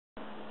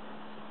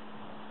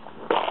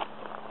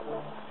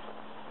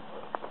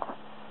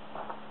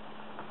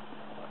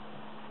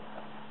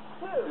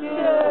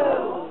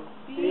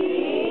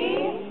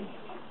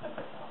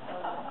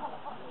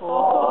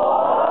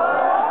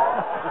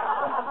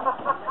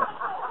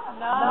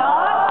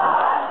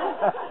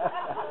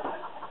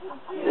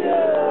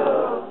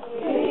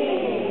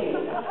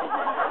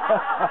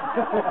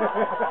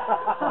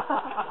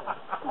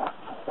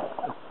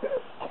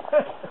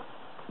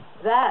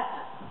That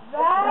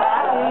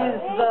is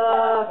the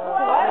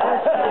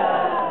question.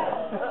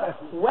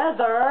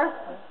 Whether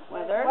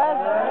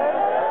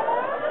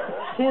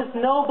 'tis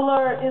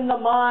nobler in the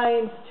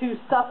mind to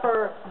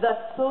suffer the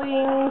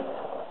slings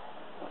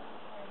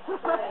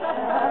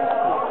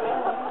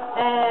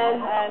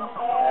and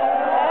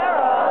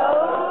arrows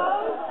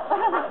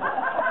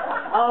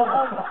of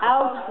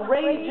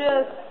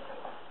outrageous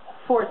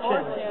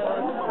fortune.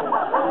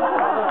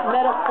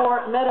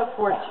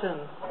 Metafortune.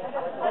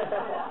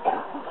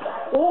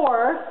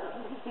 Or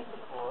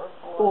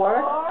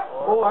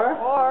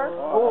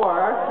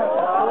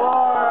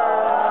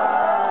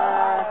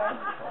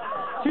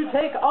to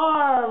take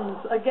arms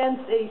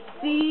against a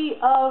sea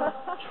of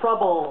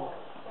trouble.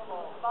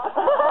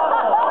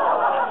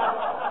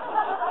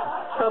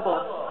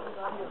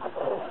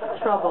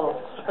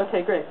 Trouble.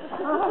 Okay, great.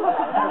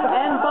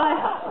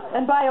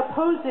 And by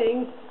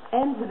opposing,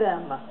 end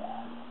them.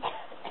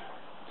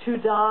 To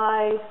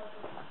die.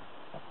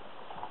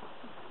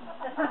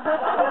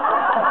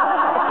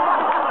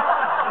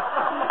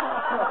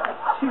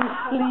 To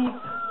sleep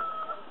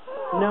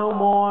no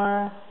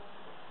more,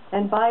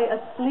 and by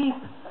asleep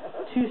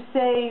to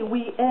say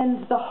we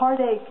end the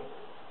heartache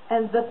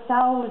and the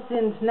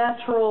 1,000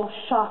 natural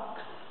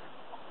shocks.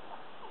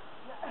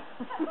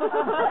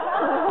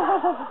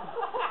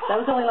 That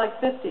was only like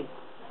 50.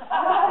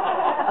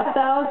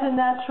 1,000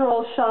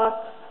 natural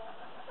shocks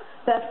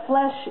that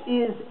flesh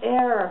is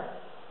heir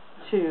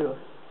to.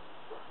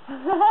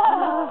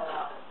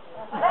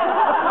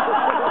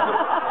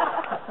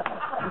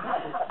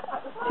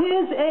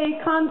 'Tis a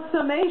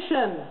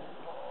consummation.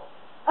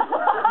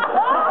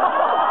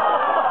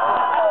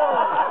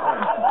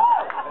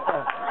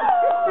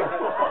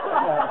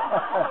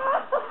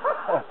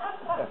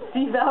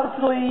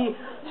 Devoutly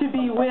to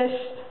be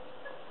wished,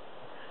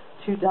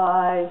 to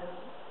die,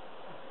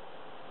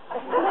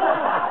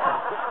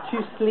 to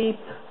sleep,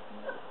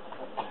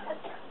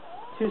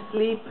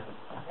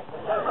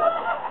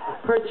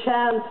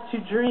 perchance to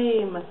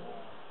dream,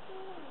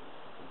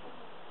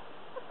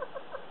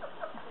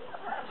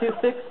 to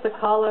fix the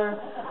collar,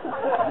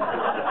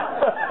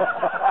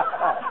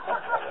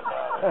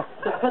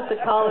 to put the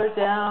collar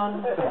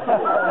down,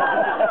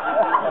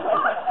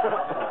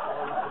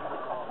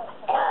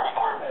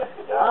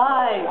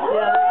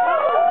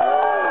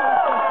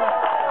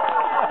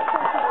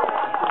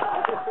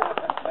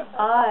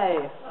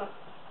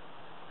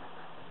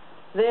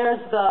 there's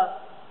the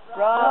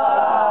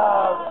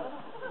rub.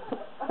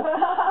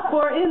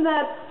 For in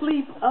that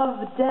sleep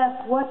of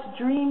death, what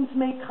dreams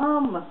may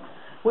come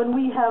when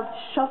we have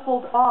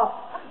shuffled off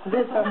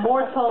this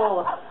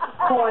mortal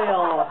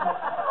coil.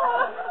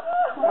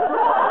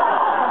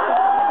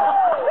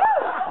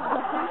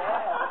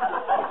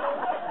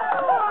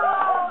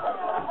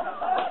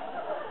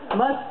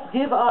 Must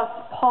give us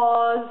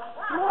pause.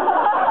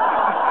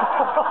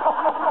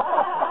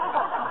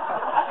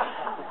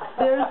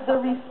 There's the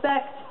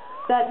respect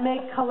that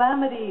make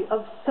calamity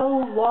of so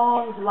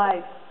long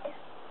life.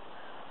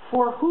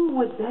 For who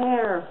would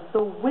bear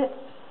the whips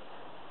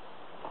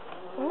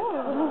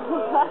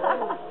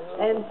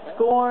and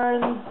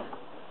scorns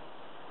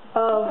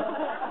of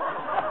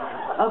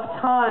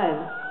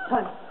time?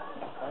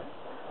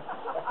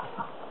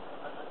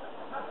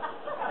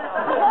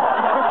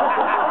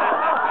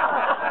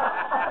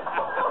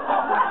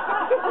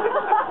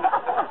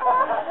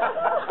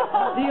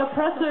 The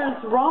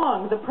oppressor's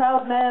wrong, the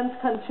proud man's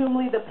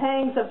contumely, the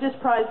pangs of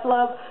disprized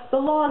love, the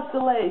law's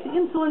delay, the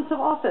insolence of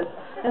office,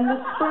 and the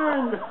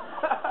spurns,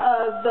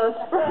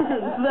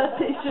 the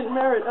patient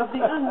merit of the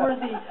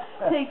unworthy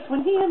takes,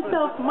 when he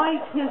himself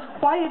might his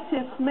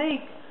quietist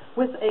make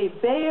with a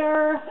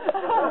bare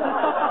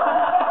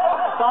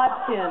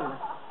bodkin.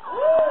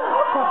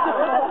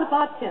 That's a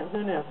bodkin,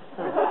 who knew?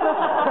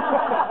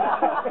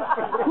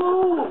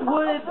 Who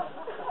would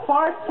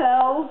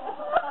fartell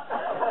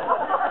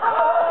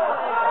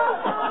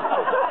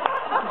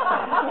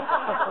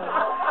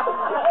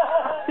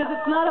because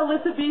it's not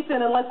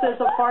Elizabethan unless there's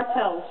a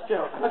Fartels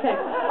joke. Okay.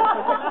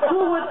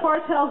 Who would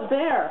Fartels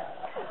bear?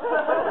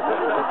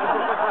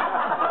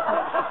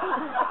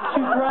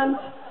 To grunt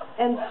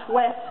and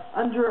sweat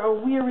under a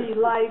weary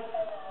life.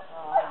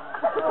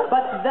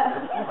 But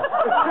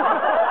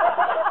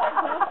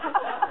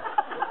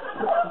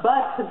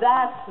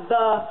that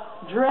the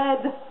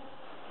dread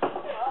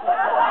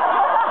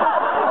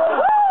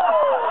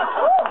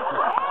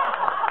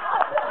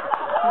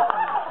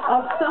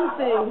of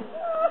something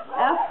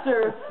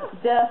after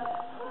death,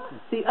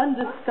 the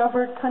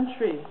undiscovered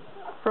country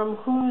from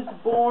whose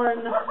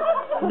bourne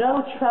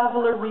no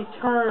traveler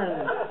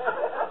returns,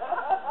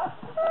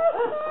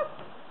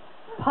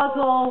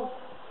 puzzles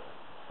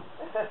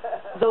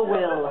the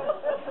will.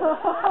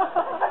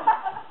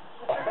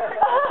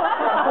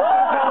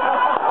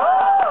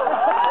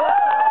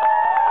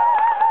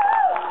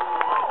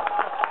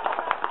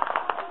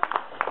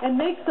 And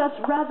makes us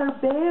rather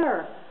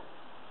bare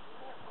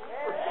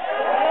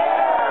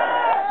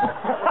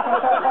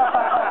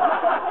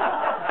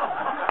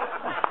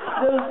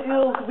Those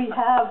ills we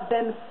have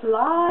then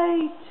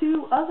fly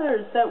to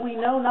others that we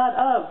know not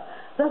of.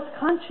 Thus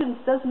conscience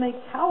does make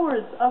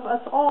cowards of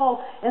us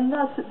all, and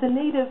thus the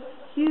native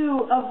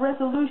hue of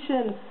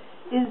resolution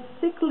is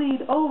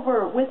sicklied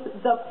over with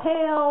the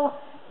pale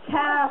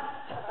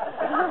cast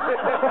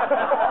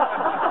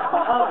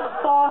of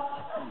thought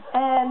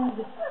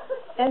and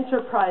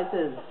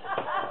enterprises.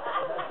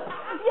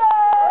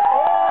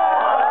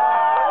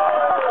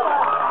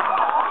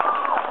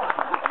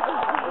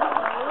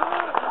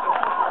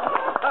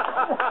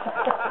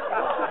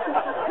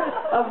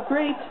 Of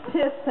great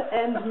pith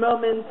and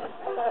moment,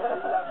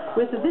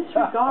 with this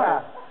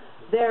regard,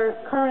 their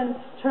currents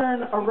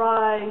turn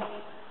awry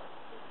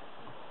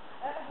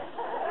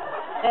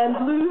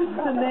and lose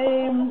the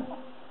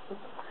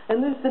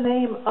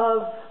name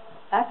of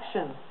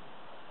action.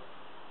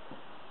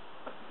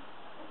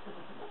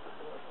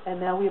 And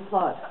now we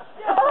applaud.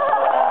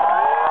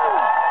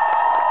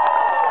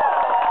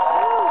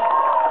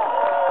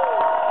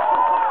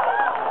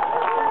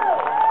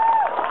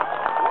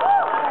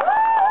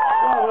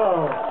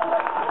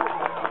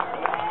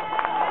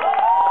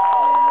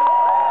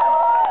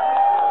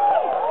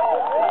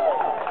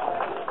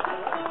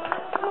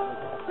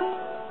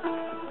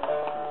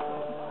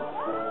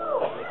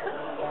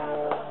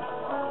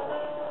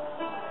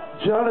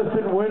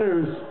 Jonathan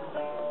Winters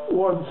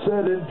once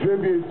said in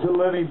tribute to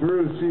Lenny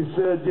Bruce, he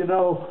said, you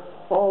know,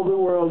 all the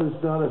world is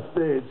not a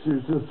stage.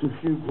 There's just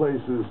a few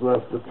places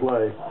left to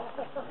play.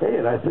 Hey,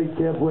 and I think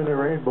Camp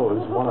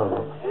Winnarainbow is one of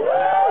them.